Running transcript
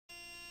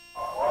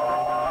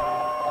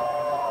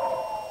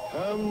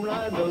Come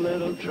ride the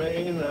little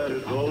train that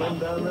is rolling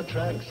down the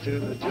tracks to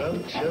the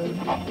junction.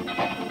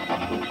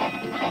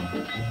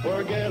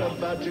 Forget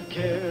about your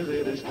cares,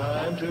 it is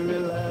time to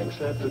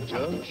relax at the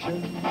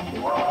junction.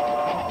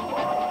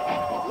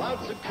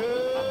 Lots of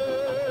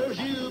curves,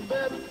 you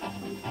bet,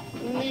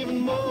 and even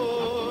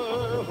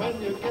more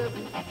when you get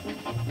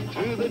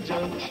to the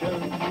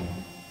junction.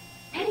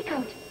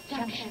 Petticoat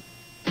Junction.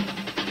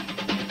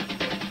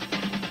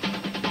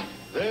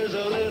 There's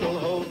a little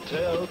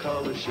hotel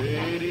called the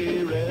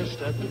Shady Rest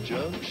at the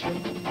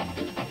junction.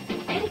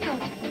 Petticoat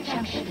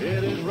Junction.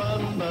 It is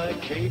run by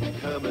Kate.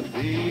 Come and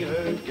be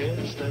her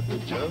guest at the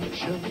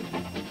junction.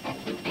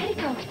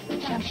 Petticoat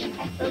Junction.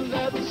 And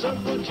that's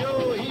Uncle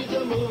Joe. He's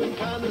a moving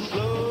kind of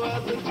slow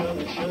at the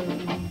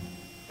junction.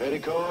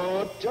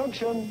 Petticoat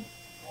Junction.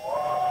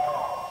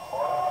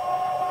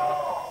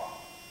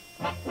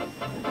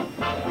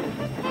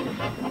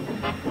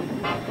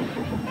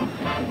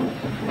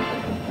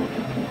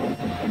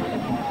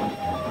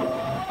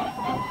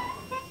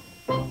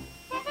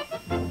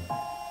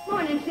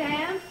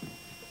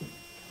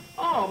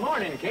 Oh,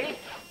 morning, Kate.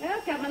 Well,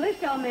 got my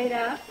list all made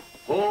out.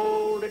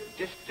 Hold it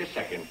just a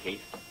second,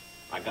 Kate.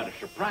 I got a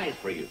surprise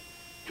for you.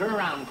 Turn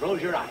around and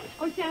close your eyes.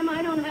 Oh, Sam,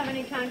 I don't have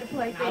any time to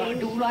play Now, games.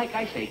 do like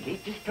I say,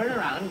 Kate. Just turn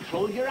around and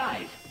close your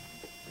eyes.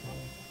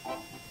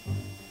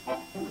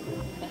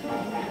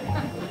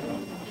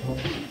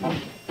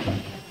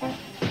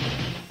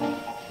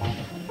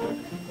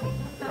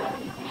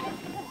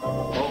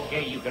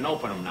 Okay, you can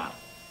open them now.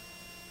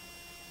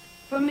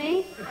 For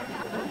me?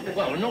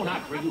 Well, no,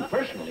 not for you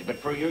personally, but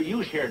for your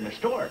use here in the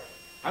store.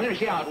 I'm going to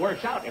see how it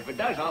works out. If it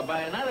does, I'll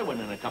buy another one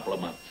in a couple of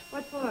months.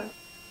 What for?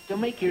 To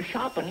make your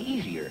shopping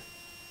easier.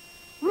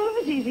 Well, it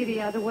was easy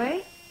the other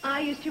way. I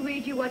used to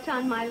read you what's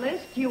on my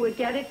list. You would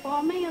get it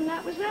for me, and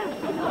that was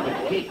that.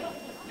 But, Kate,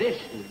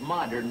 this is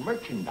modern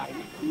merchandise.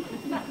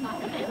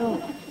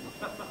 Oh.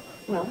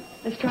 Well,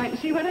 let's try it and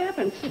see what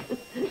happens.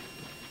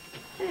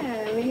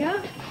 There we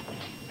go.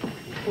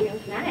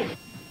 Feels nice.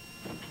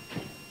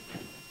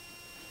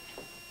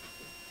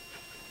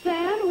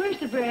 Sam, where's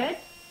the bread?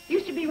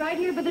 Used to be right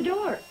here by the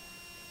door.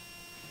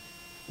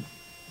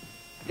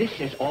 This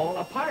is all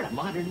a part of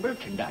modern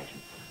merchandising.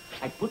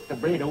 I put the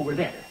bread over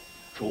there,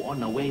 so on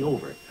the way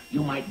over,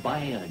 you might buy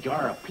a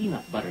jar of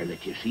peanut butter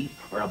that you see,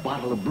 or a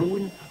bottle of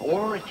bluing,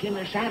 or a tin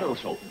of saddle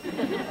soap.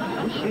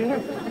 I'm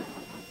sure.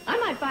 I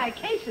might buy a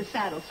case of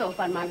saddle soap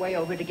on my way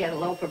over to get a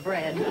loaf of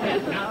bread.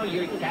 Now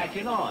you're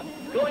catching on.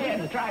 Go ahead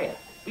and try it.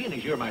 Being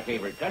as you're my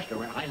favorite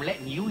customer, I'm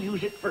letting you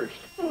use it first.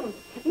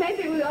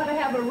 Maybe we ought to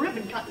have a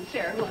ribbon cutting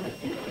ceremony.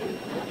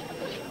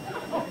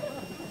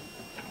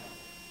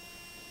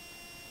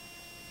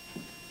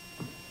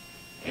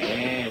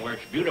 Yeah, it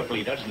works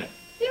beautifully, doesn't it?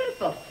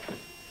 Beautiful.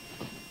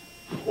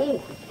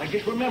 Oh, I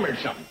just remembered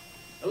something.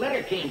 A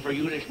letter came for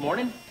you this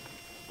morning.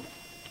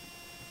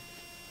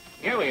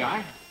 Here we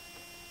are.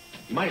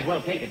 You might as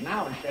well take it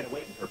now instead of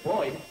waiting for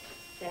Floyd.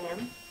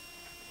 Sam,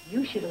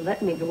 you should have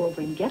let me go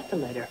over and get the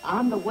letter.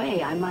 On the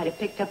way, I might have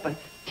picked up a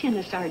tin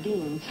of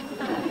sardines.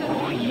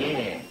 Oh,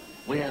 yeah.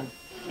 Well,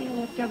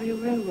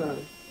 CLFW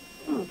Railroad.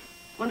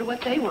 Wonder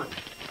what they want.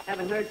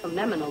 Haven't heard from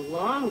them in a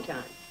long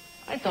time.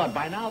 I thought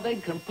by now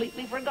they'd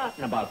completely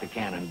forgotten about the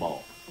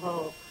cannonball.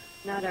 Oh,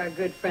 not our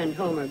good friend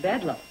Homer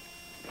Bedloe.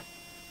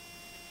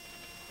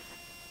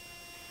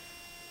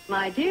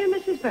 My dear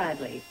Mrs.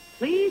 Bradley,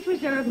 please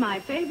reserve my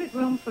favorite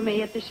room for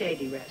me at the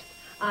Shady Rest.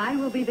 I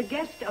will be the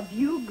guest of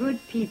you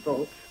good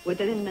people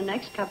within the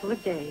next couple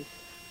of days.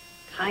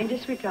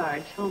 Kindest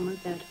regards, Homer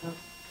Bedloe.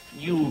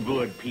 You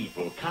good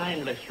people,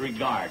 kindest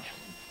regards.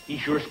 He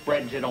sure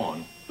spreads it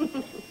on.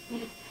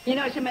 You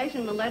know, it's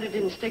amazing the letter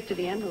didn't stick to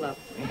the envelope.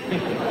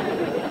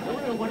 I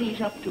wonder what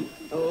he's up to.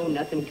 Oh,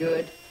 nothing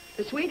good.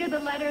 The sweeter the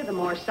letter, the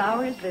more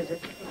sour his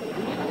visit.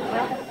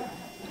 Well,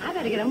 I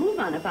better get a move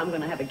on if I'm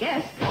going to have a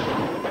guest.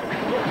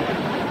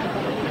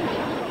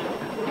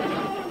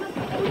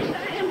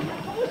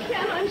 Oh,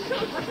 Sam, I'm so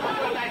sorry.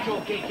 Well, that's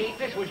okay, Kate.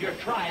 This was your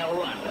trial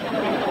run.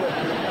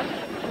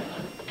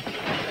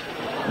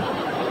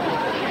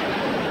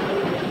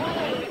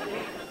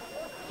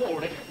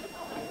 Hold it.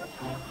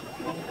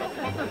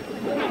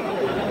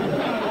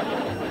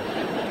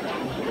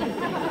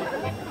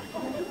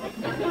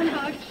 One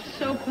box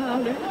soap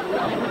powder.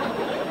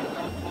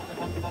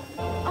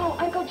 Oh,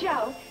 Uncle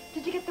Joe,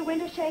 did you get the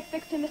window shade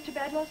fixed in Mr.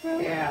 Bedloe's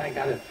room? Yeah, I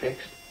got it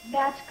fixed.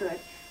 That's good.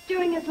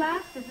 During his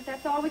last visit,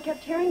 that's all we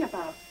kept hearing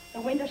about.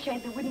 The window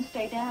shade that wouldn't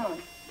stay down.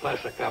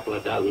 Plus a couple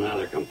of dozen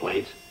other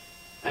complaints.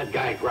 That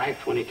guy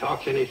gripes when he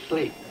talks in his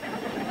sleep.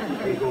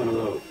 Where are you going to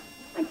those?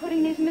 I'm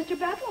putting these in Mr.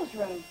 Bedloe's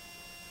room.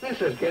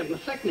 This is getting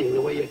sickening,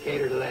 the way you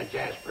cater to that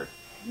Jasper.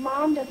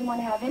 Mom doesn't want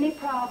to have any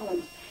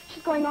problems.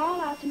 She's going all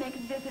out to make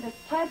his visit as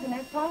pleasant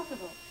as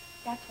possible.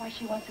 That's why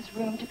she wants his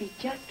room to be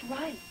just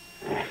right.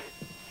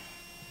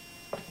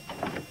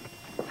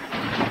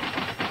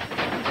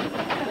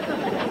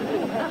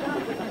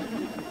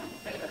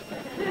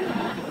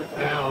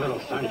 Well, a little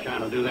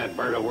sunshine will do that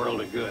bird a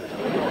world of good.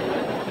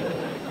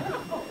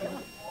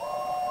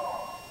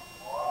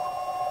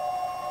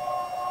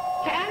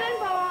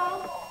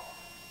 Cannonball!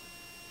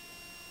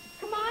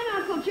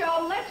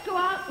 Joe, let's go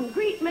out and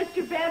greet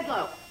Mr.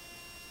 Bedloe.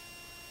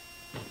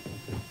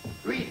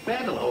 Greet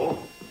Bedloe?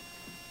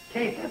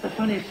 Kate, that's the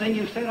funniest thing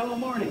you've said all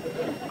morning.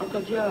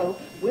 Uncle Joe,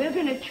 we're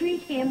going to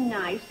treat him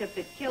nice if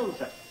it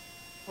kills us.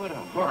 What a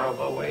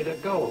horrible way to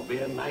go,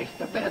 being nice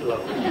to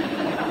Bedloe.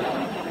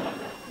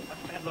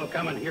 What's Bedloe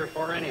coming here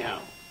for anyhow?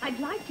 I'd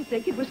like to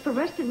think it was for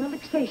rest and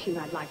relaxation,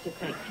 I'd like to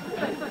think.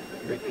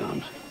 Here it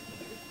comes.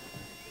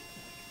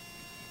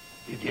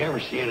 Did you ever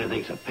see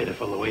anything so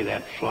pitiful the way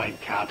that Floyd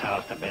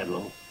kowtows to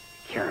Bedloe?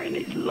 Carrying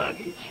his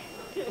luggage.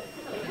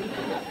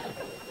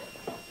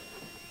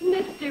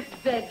 Mr.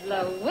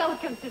 Bedloe,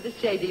 welcome to the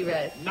Shady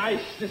Rest.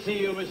 Nice to see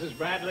you, Mrs.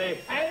 Bradley.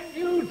 And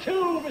you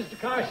too, Mr.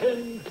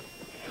 Carson.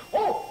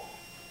 Oh,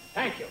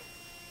 thank you.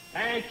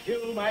 Thank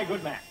you, my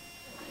good man.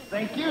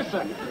 Thank you,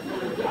 sir.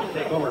 I'll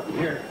take over from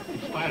here, in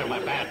spite of my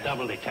bad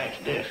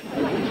double-detached disc.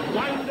 It's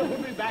wonderful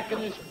to be back in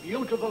this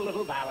beautiful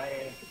little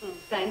valley.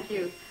 Thank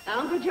you.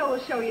 Uncle Joe will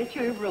show you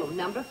to your room,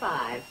 number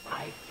 5.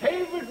 My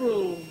favorite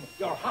room.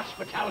 Your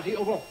hospitality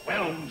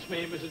overwhelms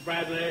me, Mrs.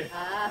 Bradley.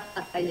 Ah,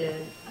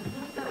 yes.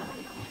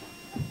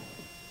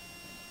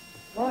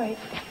 Floyd.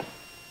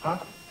 Huh?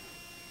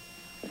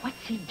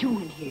 What's he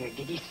doing here?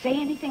 Did he say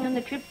anything on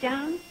the trip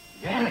down?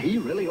 Yeah, he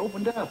really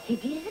opened up. He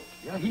did?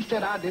 Yeah, he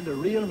said I did a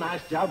real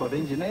nice job of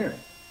engineering.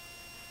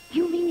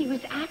 You mean he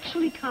was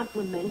actually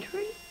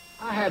complimentary?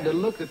 I had to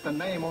look at the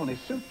name on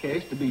his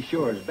suitcase to be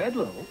sure it's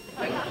Bedloe.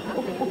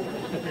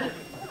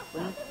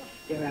 Well,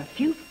 there are a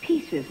few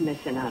pieces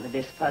missing out of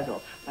this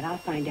puzzle, but I'll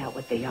find out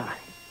what they are.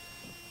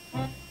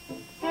 Well,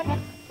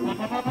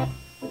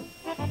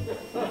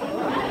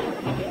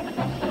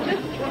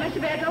 Mr.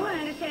 Bedloe, I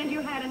understand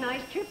you had a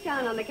nice trip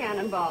down on the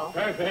Cannonball.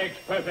 Perfect,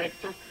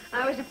 perfect.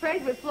 I was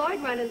afraid with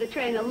Floyd running the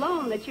train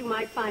alone that you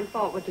might find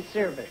fault with the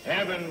service.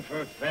 Heaven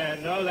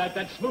forfend. No,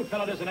 that Smoot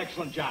fellow does an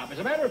excellent job. As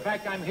a matter of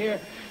fact, I'm here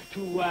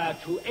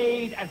to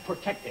aid and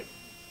protect him.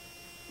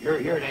 You're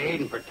here to aid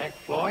and protect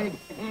Floyd?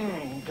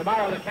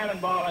 Tomorrow, the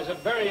Cannonball has a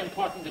very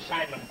important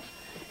assignment.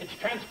 It's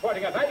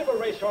transporting a valuable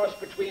racehorse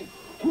between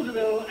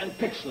Woodell and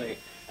Pixley,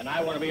 and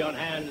I want to be on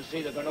hand to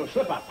see that there are no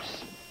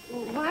slip-ups.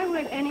 Why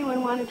would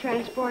anyone want to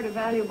transport a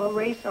valuable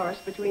racehorse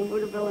between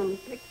Woodell and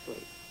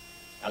Pixley?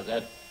 How's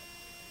that?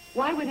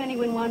 Why would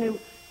anyone want to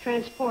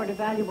transport a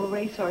valuable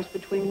racehorse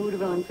between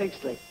Woodell and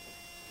Pixley?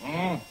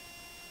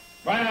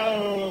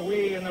 Well,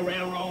 we in the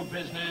railroad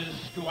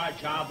business do our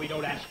job. We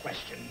don't ask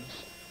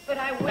questions. But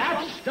I would...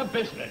 That's the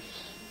business.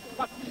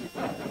 But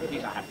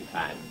these are happy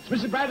times.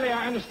 Mrs. Bradley,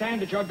 I understand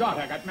that your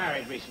daughter got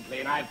married recently,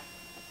 and I've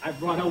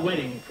brought a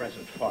wedding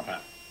present for her.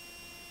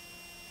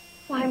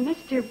 Why,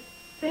 Mr.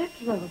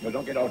 Bedloe. Well,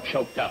 don't get all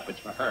choked up. It's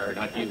for her,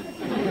 not you.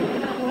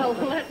 Well,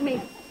 let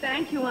me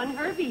thank you on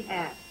her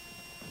behalf.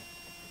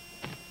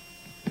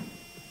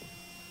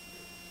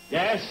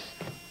 Yes?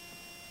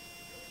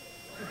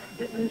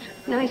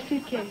 Nice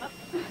suitcase.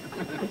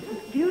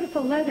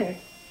 Beautiful leather.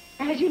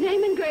 Has your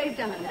name engraved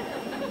on it.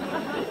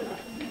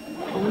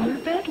 Homer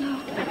Bedloe.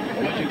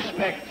 What'd you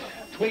expect?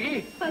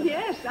 Twiggy? Well,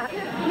 yes.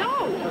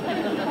 No.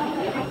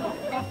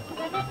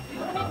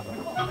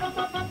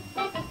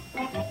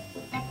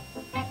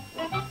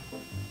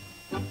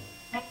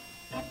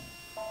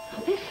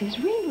 This is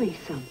really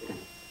something.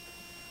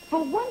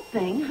 For one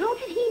thing, how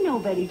did he know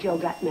Betty Jo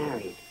got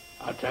married?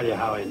 I'll tell you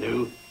how I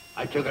knew.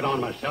 I took it on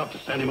myself to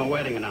send him a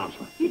wedding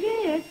announcement. You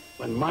did?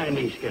 When my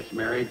niece gets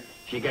married,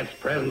 she gets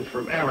presents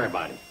from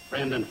everybody,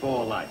 friend and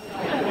foe alike.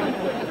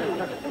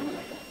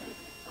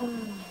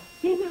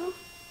 You know,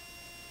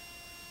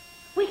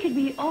 we could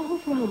be all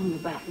wrong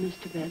about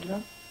Mr.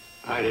 Bedloe.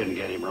 I didn't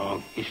get him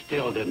wrong. He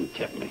still didn't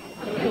tip me.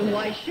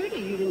 Why should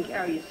he? You didn't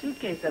carry your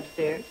suitcase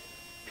upstairs.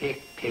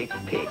 Pick, pick,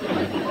 pick.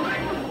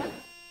 Oh,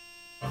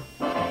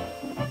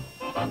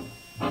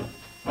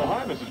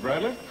 hi, Mrs.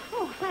 Bradley.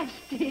 Oh, hi,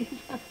 Steve.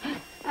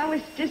 I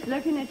was just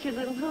looking at your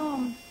little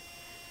home.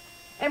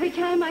 Every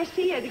time I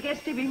see it, it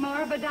gets to be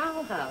more of a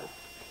dollhouse.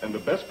 And the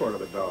best part of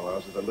the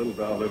dollhouse is the little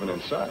doll living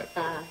inside.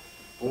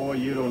 Boy,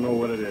 you don't know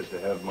what it is to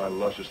have my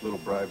luscious little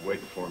bride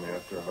waiting for me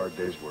after a hard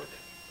day's work.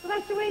 Well,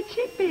 that's the way it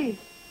should be.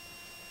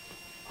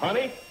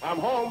 Honey, I'm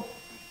home.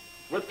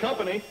 With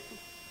company.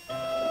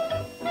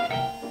 Hi,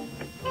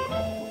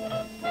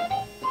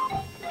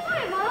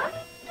 Mom.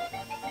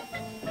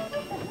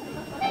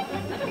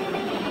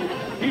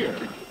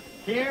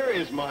 Here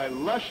is my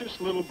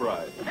luscious little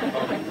bride.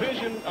 A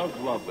vision of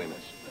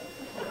loveliness.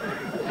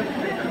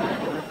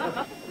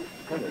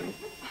 Honey.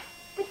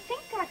 The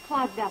sink got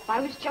clogged up.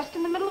 I was just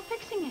in the middle of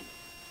fixing it.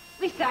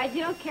 Besides,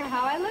 you don't care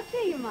how I look, do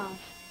you, Mom?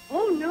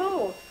 Oh,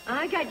 no.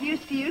 I got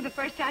used to you the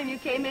first time you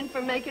came in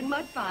from making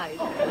mud pies.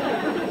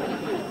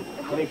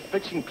 Honey,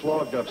 fixing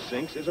clogged up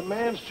sinks is a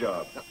man's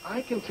job. Now,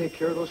 I can take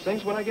care of those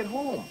things when I get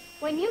home.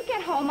 When you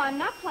get home, I'm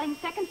not playing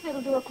second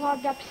fiddle to a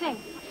clogged up sink.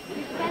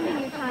 You're spending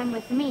your time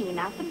with me,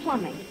 not the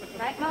plumbing.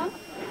 Right, Mom?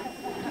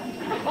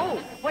 Oh,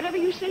 whatever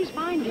you say is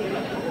fine, dear.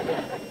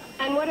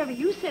 And whatever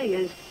you say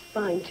is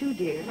fine, too,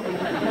 dear.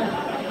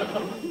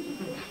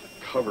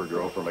 Cover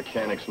girl for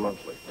Mechanics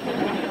Monthly.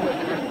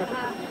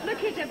 Look,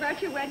 kids, I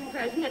brought your wedding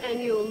present,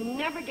 and you'll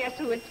never guess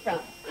who it's from.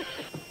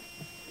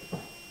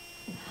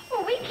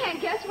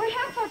 Guess where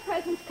half our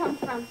presents come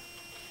from?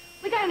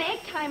 We got an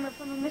egg-timer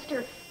from a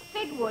Mr.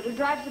 Figwood who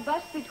drives a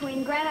bus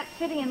between Granite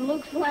City and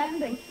Luke's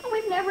Landing. And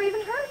we've never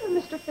even heard of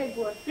Mr.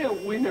 Figwood. Yeah,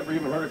 we never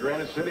even heard of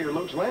Granite City or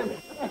Luke's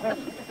Landing.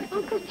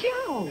 Uncle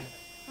Joe.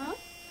 Huh?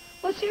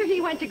 Well, sure, he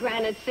went to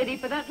Granite City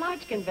for that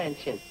large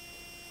convention.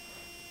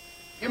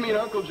 You mean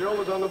Uncle Joe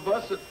was on the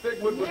bus at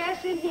Figwood?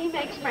 Yes, and he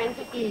makes friends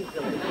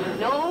easily.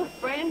 No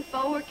friend,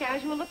 foe, or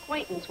casual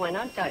acquaintance went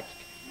untouched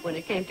when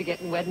it came to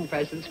getting wedding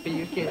presents for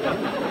you kids.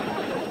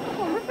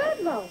 Former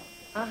Bedloe.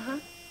 Uh-huh.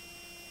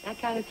 That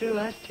kind of threw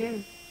us,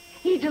 too.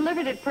 He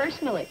delivered it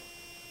personally.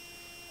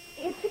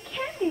 It's a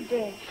candy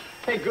dish.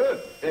 Hey,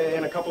 good.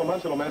 In a couple of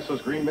months, it'll match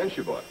those green mints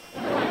you bought.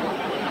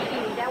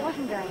 That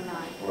wasn't very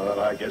nice.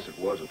 Well, I guess it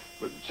wasn't.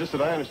 But it's just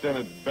that I understand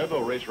that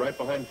Bedloe raced right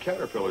behind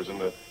Caterpillars in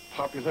the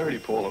popularity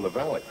poll in the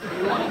valley.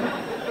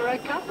 For a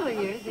couple of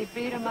years, he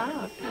beat him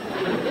out.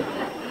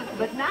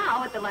 But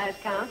now, at the last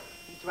count,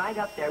 he's right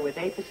up there with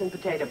apis and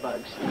potato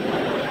bugs.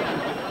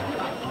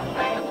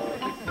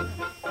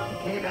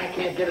 Kate, I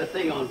can't get a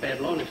thing on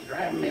Bedloe, and it's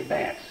driving me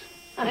bats.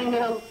 I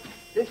know.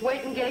 This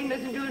waiting game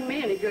isn't doing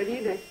me any good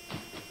either.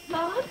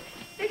 Look,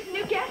 there's a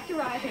new guest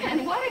arriving.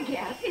 And what a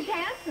guest. He's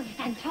handsome.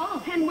 And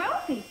tall. And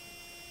wealthy.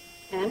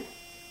 And?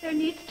 There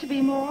needs to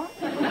be more.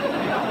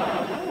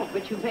 Oh,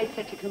 but you made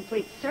such a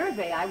complete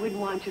survey, I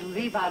wouldn't want you to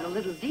leave out a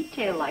little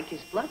detail like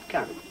his blood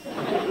count.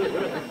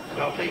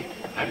 Wealthy,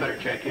 I better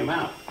check him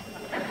out.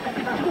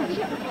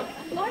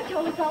 Floyd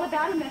told us all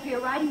about him as we were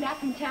riding back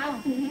from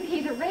town.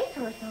 He's a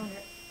racehorse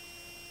owner.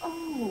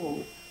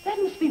 Oh, that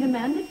must be the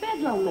man that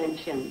Bedloe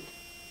mentioned.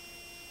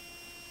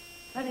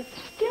 But it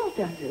still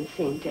doesn't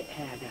seem to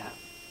add up.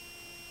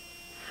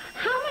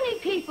 How many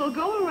people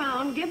go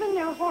around giving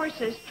their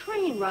horses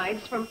train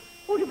rides from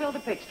Woodell to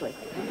Pixley?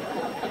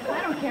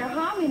 I don't care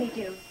how many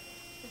do.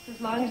 Just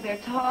as long as they're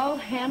tall,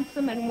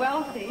 handsome, and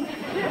wealthy.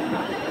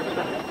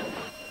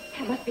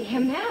 That must be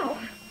him now.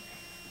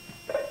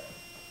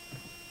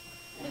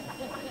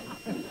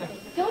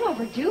 Don't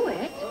overdo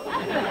it.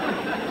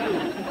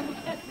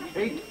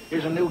 Kate,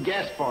 here's a new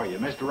guest for you,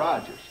 Mr.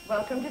 Rogers.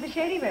 Welcome to the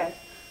Shady Rest.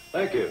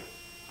 Thank you.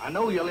 I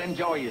know you'll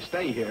enjoy your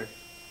stay here.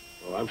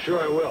 Well, I'm sure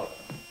I will.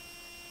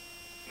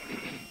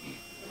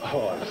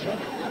 Oh, I'm sorry.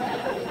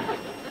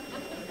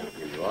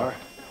 Here you are.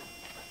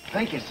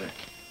 Thank you, sir.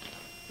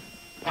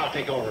 I'll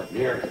take over from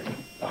here.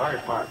 The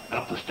hard part,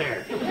 up the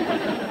stairs.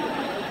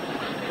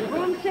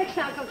 Room 6,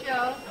 Uncle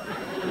Joe.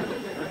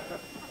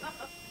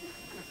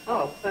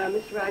 Oh,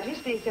 Mr.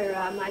 Rogers, these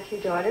are my two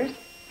daughters,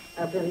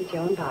 Billie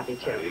Jo and Bobbie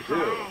Jo. Very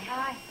good.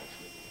 Hi.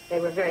 They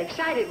were very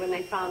excited when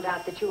they found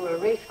out that you were a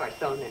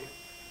racehorse owner.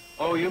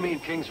 Oh, you mean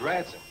King's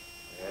Ransom?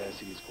 Yes,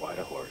 he's quite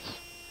a horse.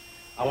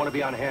 I want to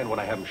be on hand when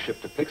I have him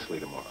shipped to Pixley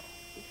tomorrow.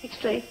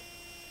 Pixley?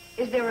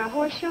 Is there a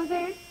horse show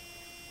there?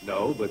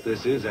 No, but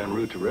this is en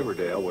route to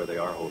Riverdale, where they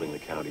are holding the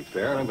county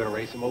fair, and I'm going to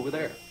race him over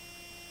there.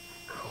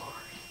 Of course.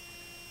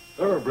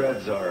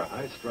 Thoroughbreds are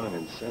high-strung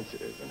and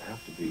sensitive and have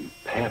to be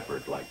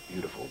pampered like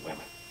beautiful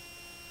women.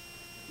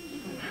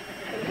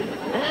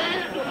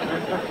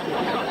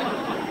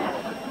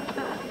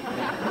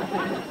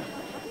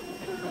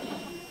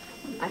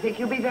 I think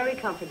you'll be very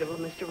comfortable,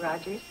 Mr.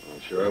 Rogers. Well,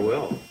 sure I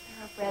will.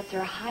 Thoroughbreds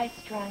are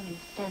high-strung and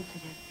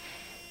sensitive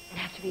and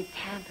have to be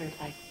pampered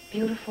like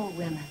beautiful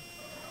women.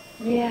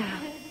 Yeah.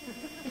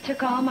 It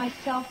took all my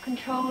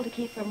self-control to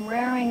keep from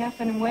rearing up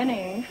and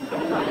winning.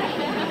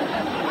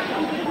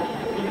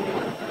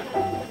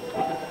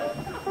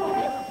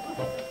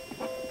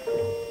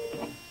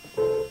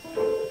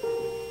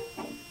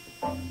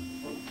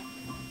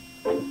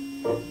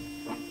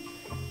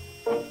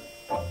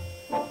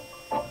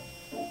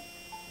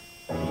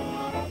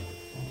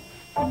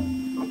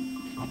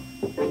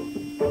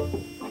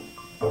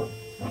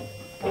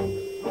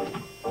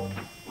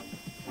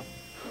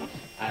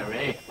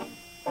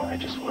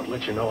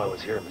 You know I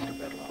was here, Mr.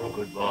 Bedloe. Oh,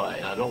 good boy.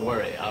 Now, don't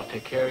worry. I'll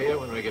take care of you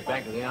when we get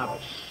back to the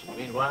office.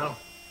 Meanwhile...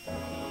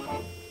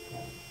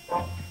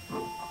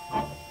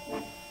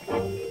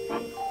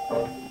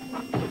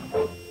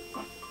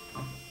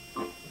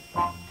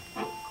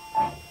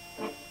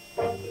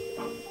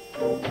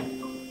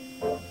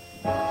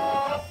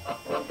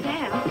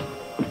 Sam,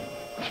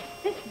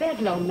 this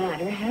Bedloe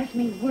matter has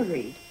me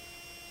worried.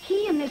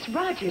 He and this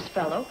Rogers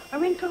fellow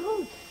are in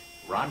cahoots.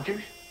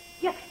 Rogers?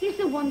 Yeah, he's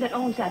the one that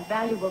owns that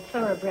valuable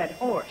thoroughbred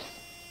horse.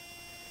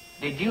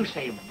 Did you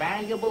say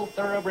valuable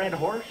thoroughbred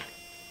horse?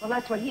 Well,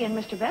 that's what he and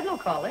Mr. Bedloe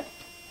call it.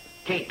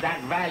 Kate,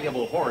 that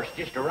valuable horse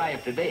just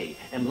arrived today,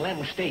 and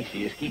Lem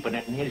Stacy is keeping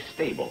it in his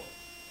stable.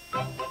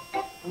 How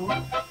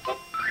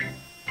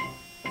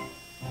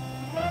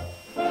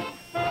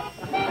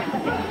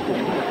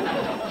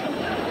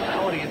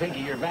do you think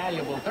of your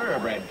valuable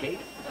thoroughbred, Kate?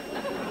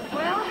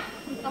 Well,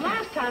 the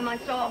last time I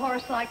saw a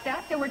horse like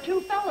that, there were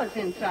two fellas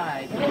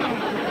inside.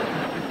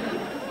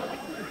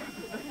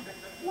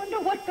 Wonder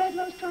what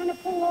Bedloe's trying to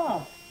pull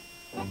off.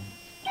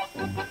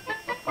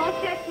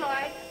 All set,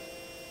 Floyd.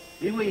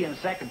 Be with you in a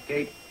second,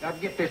 Kate. Got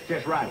to get this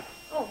just right.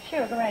 Oh,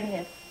 sure, go right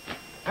ahead.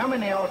 How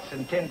many else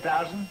in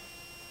 10,000?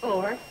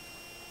 4.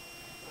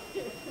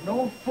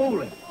 No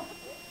fooling.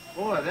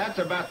 Boy, that's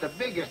about the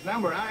biggest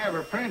number I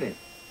ever printed.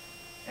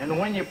 And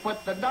when you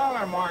put the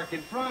dollar mark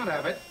in front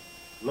of it,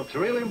 looks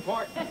real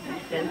important.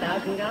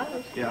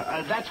 $10,000.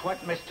 Yeah, that's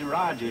what Mr.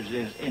 Rogers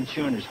is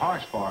insuring his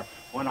horse for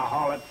when I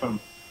haul it from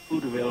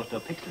Hooterville to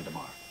Pixley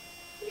tomorrow.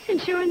 He's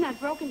insuring that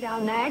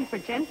broken-down nag for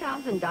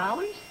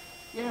 $10,000?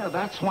 Yeah,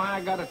 that's why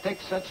I got to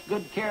take such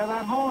good care of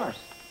that horse.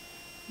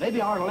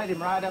 Maybe I ought to let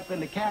him ride up in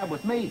the cab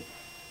with me.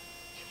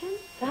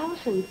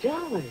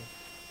 $10,000?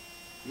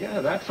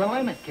 Yeah, that's the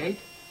limit, Kate.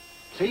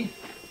 See?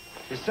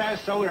 It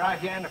says so right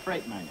here in the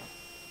freight manual.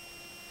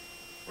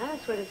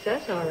 That's what it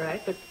says, all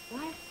right, but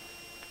why?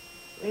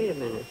 Wait a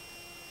minute.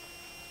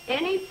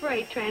 Any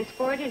freight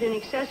transported in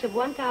excess of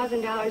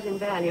 $1,000 in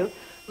value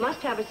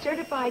must have a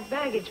certified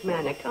baggage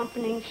man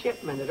accompanying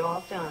shipment at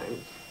all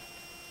times.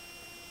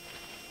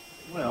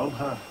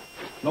 Well,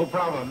 no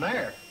problem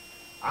there.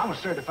 I'm a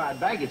certified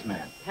baggage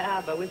man.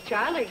 Yeah, but with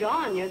Charley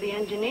gone, you're the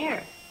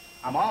engineer.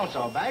 I'm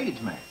also a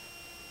baggage man.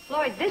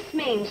 Floyd, this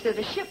means that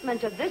a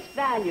shipment of this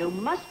value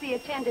must be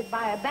attended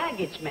by a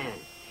baggage man.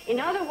 In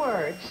other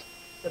words,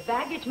 the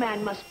baggage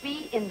man must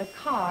be in the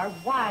car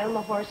while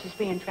the horse is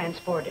being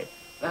transported.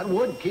 That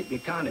would keep me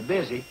kind of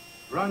busy,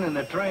 running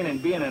the train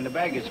and being in the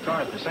baggage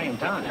car at the same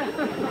time.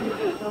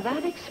 Well,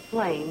 that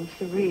explains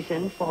the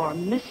reason for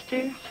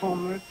Mr.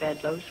 Homer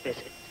Bedloe's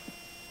visit.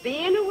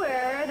 Being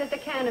aware that the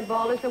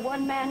cannonball is a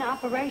one-man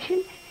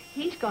operation,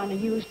 he's going to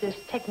use this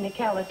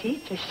technicality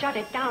to shut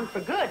it down for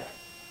good.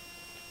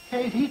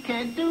 Kate, he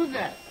can't do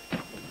that.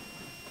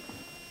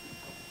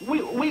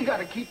 We got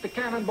to keep the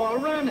cannonball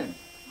running.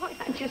 Well,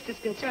 I'm just as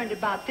concerned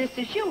about this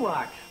as you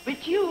are.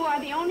 But you are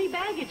the only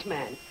baggage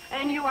man,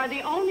 and you are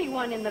the only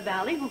one in the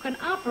valley who can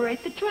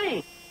operate the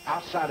train.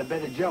 Outside of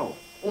Betty Jo.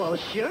 Well,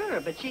 sure,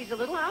 but she's a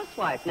little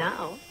housewife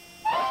now.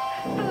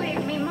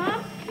 Believe me,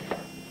 Mom.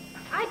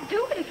 I'd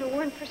do it if it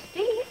weren't for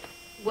Steve.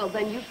 Well,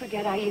 then you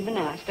forget I even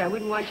asked. I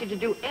wouldn't want you to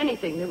do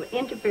anything that would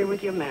interfere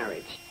with your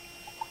marriage.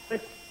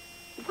 But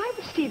why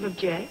would Steve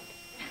object?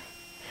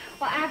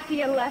 Well, after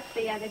you left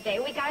the other day,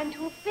 we got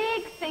into a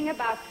big thing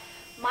about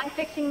my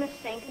fixing the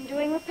sink and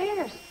doing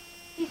repairs.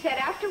 He said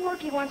after work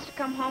he wants to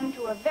come home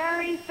to a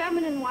very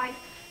feminine wife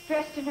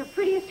dressed in her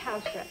prettiest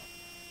house dress.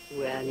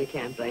 Well, you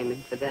can't blame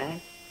him for that.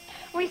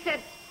 We said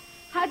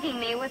hugging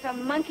me with a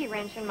monkey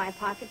wrench in my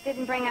pocket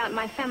didn't bring out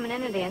my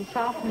femininity and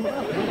soften it.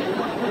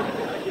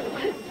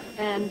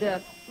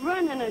 And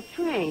running a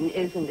train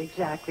isn't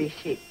exactly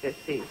chic this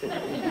season.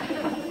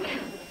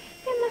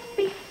 There must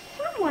be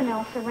someone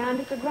else around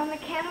who could run the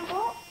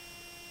cannonball.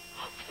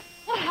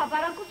 Well, how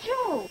about Uncle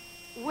Joe?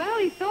 Well,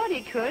 he thought he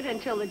could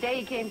until the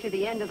day he came to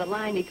the end of the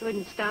line. He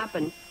couldn't stop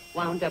and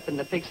wound up in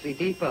the Pixley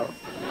Depot.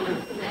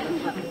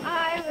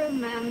 I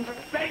remember.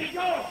 Betty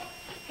Jo!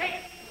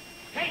 Hey!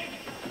 Hey!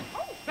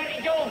 Oh,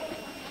 Betty Jo!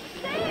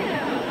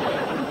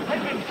 Sam!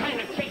 I've been trying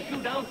to chase you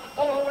down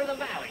all over the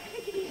valley.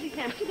 Take it easy,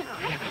 Sam. Sit down.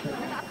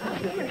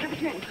 Here, have a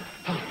drink.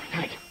 Oh,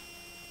 right.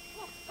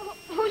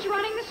 Who's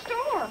running the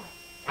store?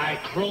 I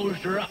closed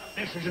her up.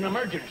 This is an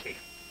emergency.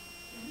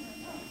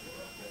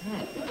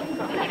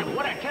 And if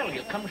what I tell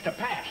you comes to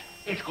pass,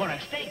 it's going to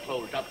stay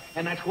closed up,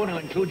 and that's going to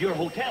include your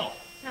hotel.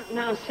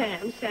 Now,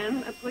 Sam,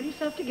 put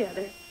yourself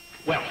together.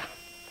 Well,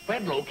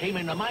 Bedloe came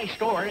into my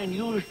store and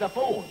used the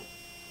phone.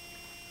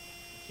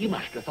 He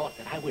must have thought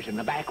that I was in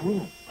the back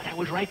room, but I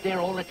was right there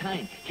all the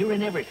time,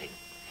 hearing everything.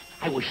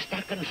 I was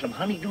stacking some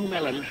honeydew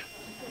melons,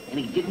 and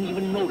he didn't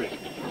even notice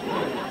me.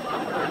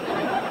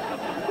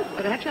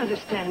 But that's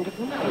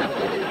understandable.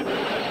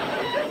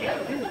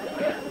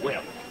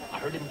 Well, I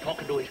heard him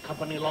talking to his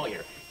company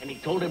lawyer, and he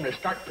told him to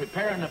start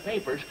preparing the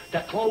papers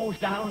to close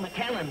down the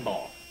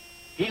cannonball.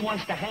 He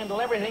wants to handle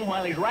everything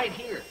while he's right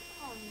here.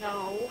 Oh,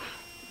 no.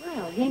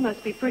 Well, he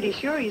must be pretty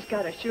sure he's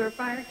got a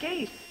surefire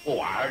case. Oh,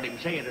 I heard him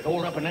say it'd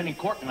hold up in any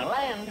court in the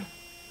land. I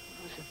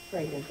was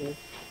afraid of this.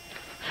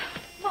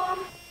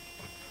 Mom,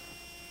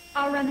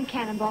 I'll run the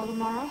cannonball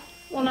tomorrow.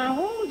 Well, now,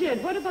 hold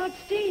it. What about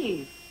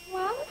Steve?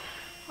 Well,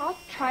 I'll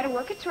try to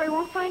work it so he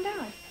won't find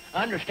out.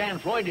 I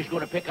understand Floyd is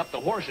going to pick up the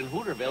horse in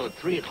Hooterville at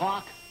 3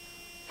 o'clock.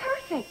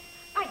 Perfect.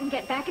 I can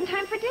get back in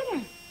time for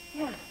dinner.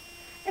 Yeah.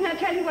 And I'll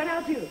tell you what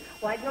I'll do.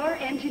 While you're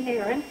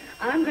engineering,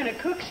 I'm going to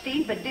cook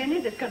Steve a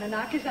dinner that's going to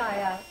knock his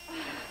eye out.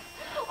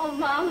 Oh,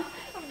 Mom,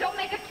 don't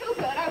make it too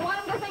good. I want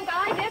him to think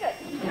I did it.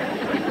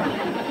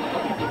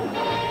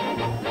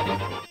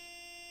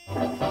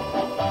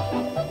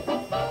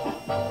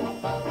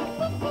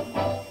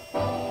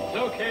 It's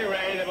okay,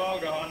 Ray. They've all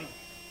gone.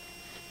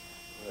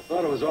 I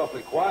thought it was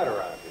awfully quiet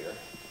around here.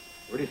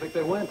 Where do you think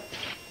they went?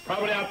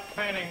 Probably out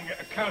planning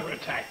a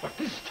counterattack, but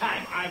this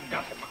time I've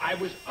got him. I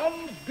was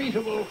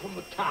unbeatable from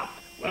the top.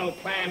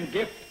 Well-planned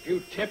gift, few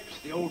tips,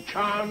 the old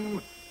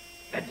charm.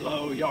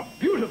 Bedloe, you're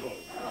beautiful.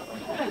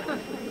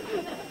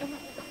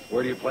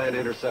 Where do you plan to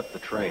intercept the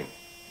train?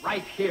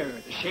 Right here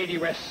at the Shady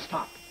Rest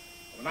stop.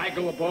 When I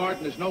go aboard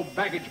and there's no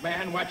baggage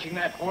man watching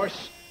that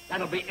horse,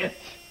 that'll be it.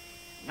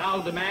 Now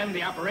demand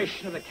the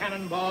operation of the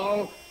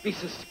cannonball be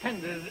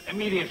suspended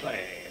immediately.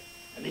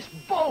 And this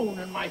bone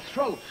in my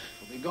throat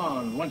will be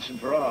gone once and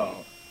for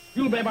all.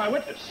 You'll be my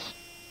witness.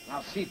 And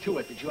I'll see to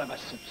it that you have a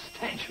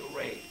substantial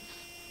raise.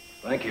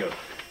 Thank you.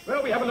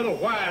 Well, we have a little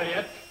while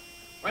yet.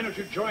 Why don't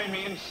you join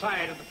me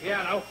inside at the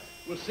piano?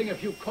 We'll sing a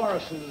few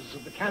choruses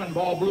of the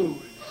Cannonball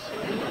Blues.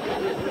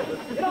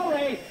 You know,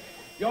 Ray,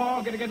 you're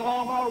all going to get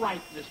along all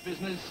right in this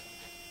business.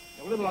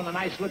 You're a little on the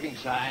nice-looking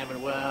side, but,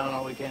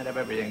 well, we can't have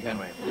everything, can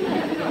we?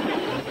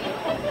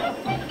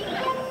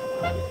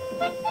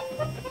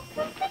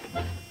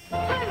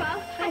 Hi,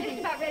 Mom. I'm just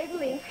about ready to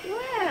leave.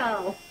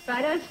 Well,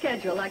 right on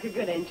schedule, like a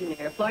good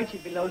engineer. Floyd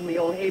should be loading the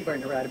old hay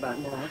burner right about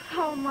now.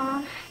 Oh,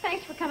 Mom.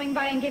 Thanks for coming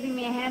by and giving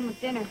me a hand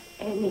with dinner.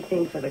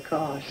 Anything for the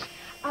cause.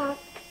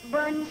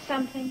 Burn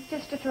something,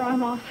 just to throw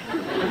him off.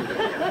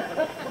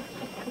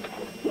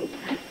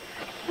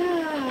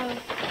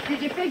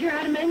 Did you figure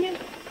out a menu?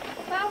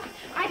 Well,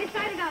 I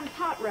decided on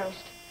pot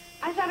roast.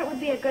 I thought it would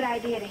be a good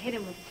idea to hit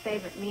him with his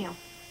favorite meal.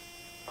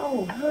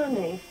 Oh,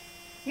 honey,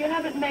 you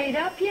haven't made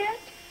up yet?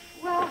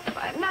 Well,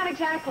 not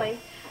exactly.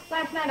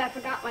 Last night I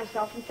forgot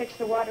myself and fixed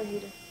the water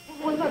heater.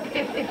 Well, look,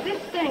 if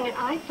this thing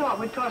I thought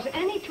would cause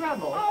any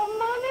trouble... Oh,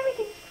 Mom,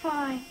 everything's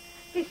fine.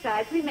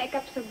 Besides, we make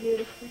up so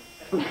beautifully.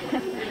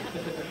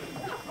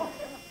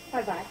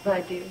 Bye-bye.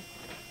 Bye, dear.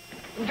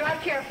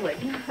 Drive carefully.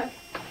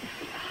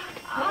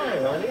 Hi,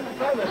 honey.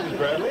 Hi, Mrs.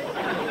 Bradley.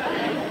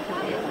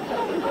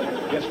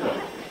 Guess what?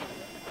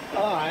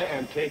 I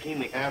am taking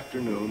the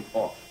afternoon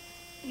off.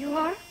 You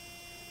are?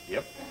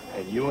 Yep.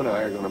 And you and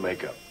I are going to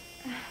make up.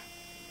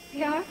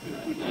 You are?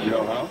 You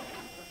know how?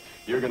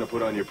 You're going to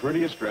put on your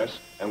prettiest dress,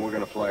 and we're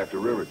going to fly up to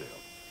Riverdale.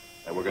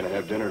 And we're going to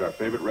have dinner at our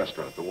favorite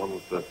restaurant, the one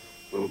with the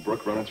little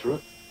brook running through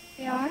it.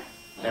 You are?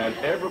 And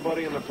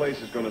everybody in the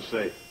place is going to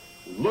say,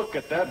 look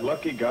at that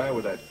lucky guy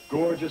with that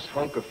gorgeous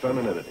hunk of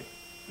femininity.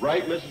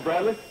 Right, Mrs.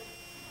 Bradley?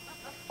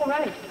 Oh,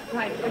 right.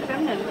 The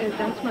feminine,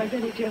 that's my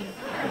Billie Jo.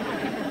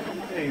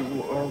 Hey,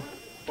 well,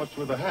 what's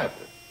with the hat?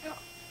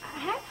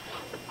 Hat?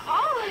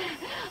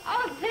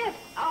 Oh, this.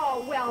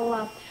 Oh,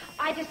 well,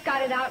 I just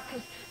got it out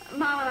because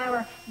Mom and I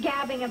were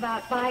gabbing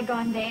about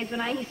bygone days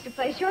when I used to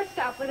play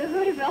shortstop with the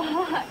Hooterville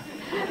Hawks.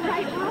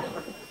 Right, Mom?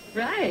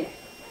 Right.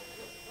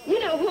 You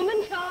know,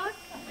 woman talk.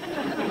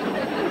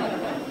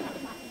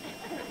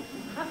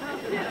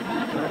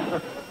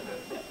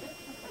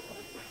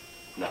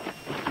 Now,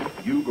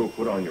 you go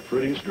put on your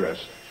prettiest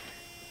dress,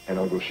 and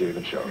I'll go shave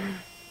and shower.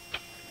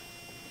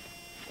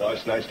 Well,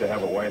 it's nice to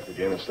have a wife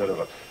again instead of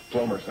a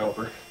plumber's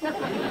helper. Mom,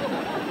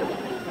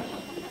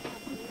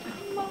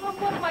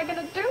 what am I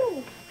going to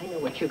do? I know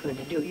what you're going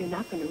to do. You're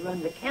not going to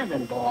run the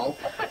cannonball.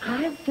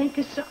 I'll think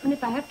of something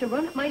if I have to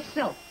run it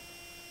myself.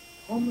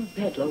 Homer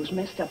Bedloe's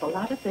messed up a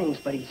lot of things,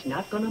 but he's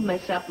not going to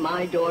mess up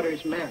my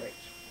daughter's marriage.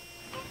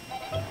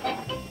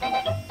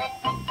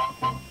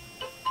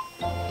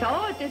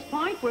 So, at this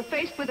point, we're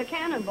faced with a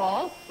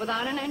cannonball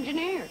without an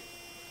engineer.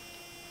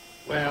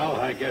 Well,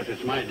 I guess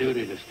it's my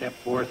duty to step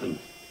forth and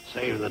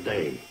save the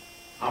day.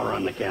 I'll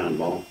run the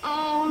cannonball.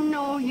 Oh,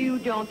 no, you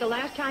don't. The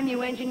last time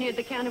you engineered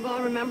the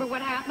cannonball, remember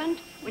what happened?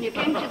 When you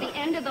came to the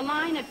end of the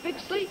line at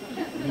Bixley?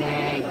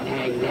 Nag.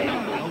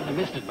 I only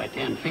missed it by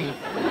 10 feet.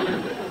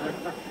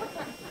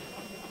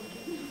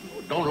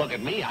 Don't look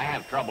at me. I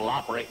have trouble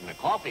operating a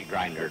coffee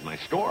grinder at my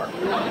store.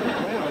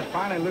 Well, it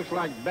finally looks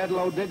like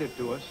Bedloe did it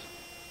to us.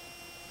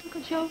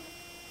 Uncle Joe,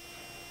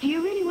 do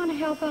you really want to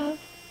help out?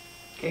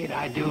 Kate,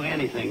 I'd do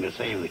anything to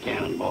save the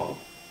cannonball.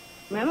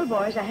 Remember,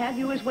 boys, I have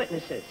you as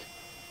witnesses.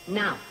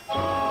 Now.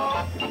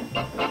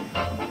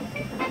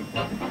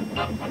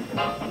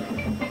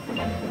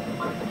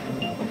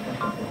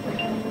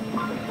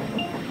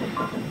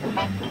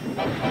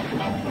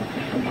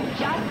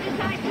 Just as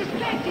I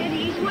suspected,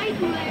 he's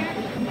waiting there.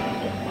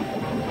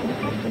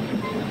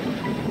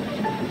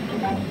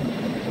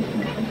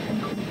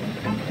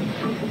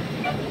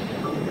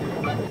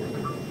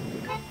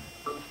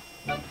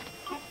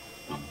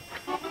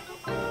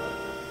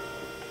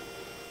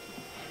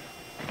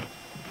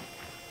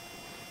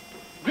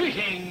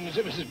 Greetings,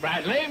 Mrs.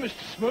 Bradley,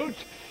 Mr. Smoot.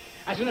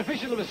 As an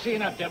official of the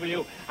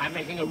CNFW, I'm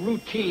making a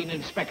routine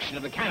inspection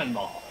of the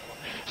cannonball,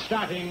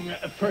 starting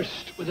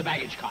first with the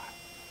baggage car.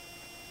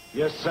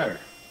 Yes, sir.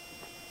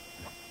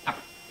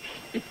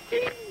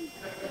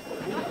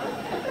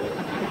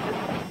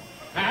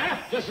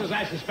 Just as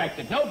I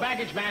suspected. No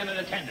baggage man in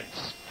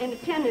attendance. In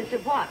attendance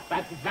of what?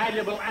 That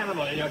valuable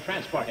animal you're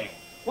transporting.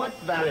 What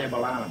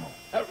valuable animal?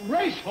 A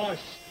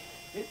racehorse.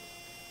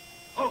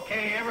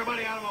 Okay,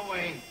 everybody out of my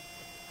way.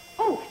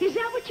 Oh, is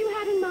that what you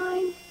had in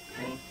mind?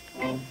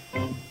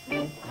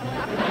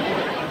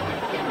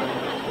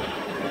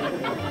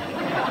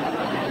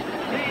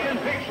 See you in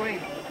Bixley.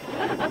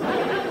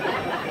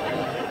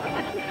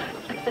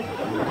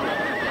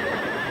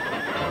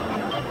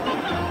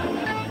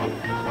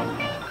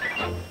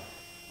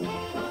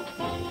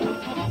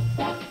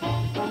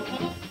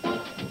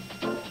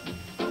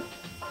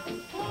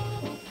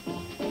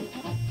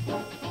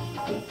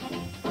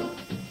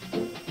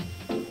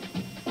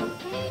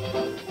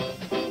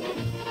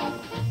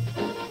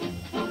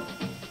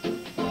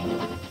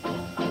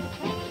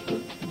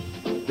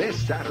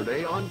 This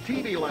Saturday on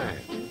TV Land.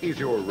 is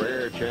your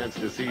rare chance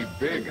to see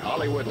big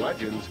Hollywood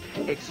legends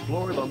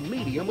explore the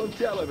medium of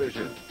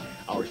television.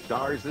 Our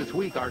stars this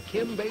week are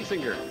Kim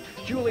Basinger,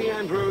 Julie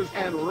Andrews,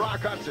 and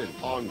Rock Hudson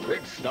on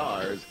Big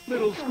Stars,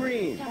 Little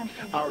Screen.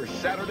 Our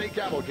Saturday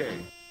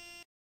Cavalcade.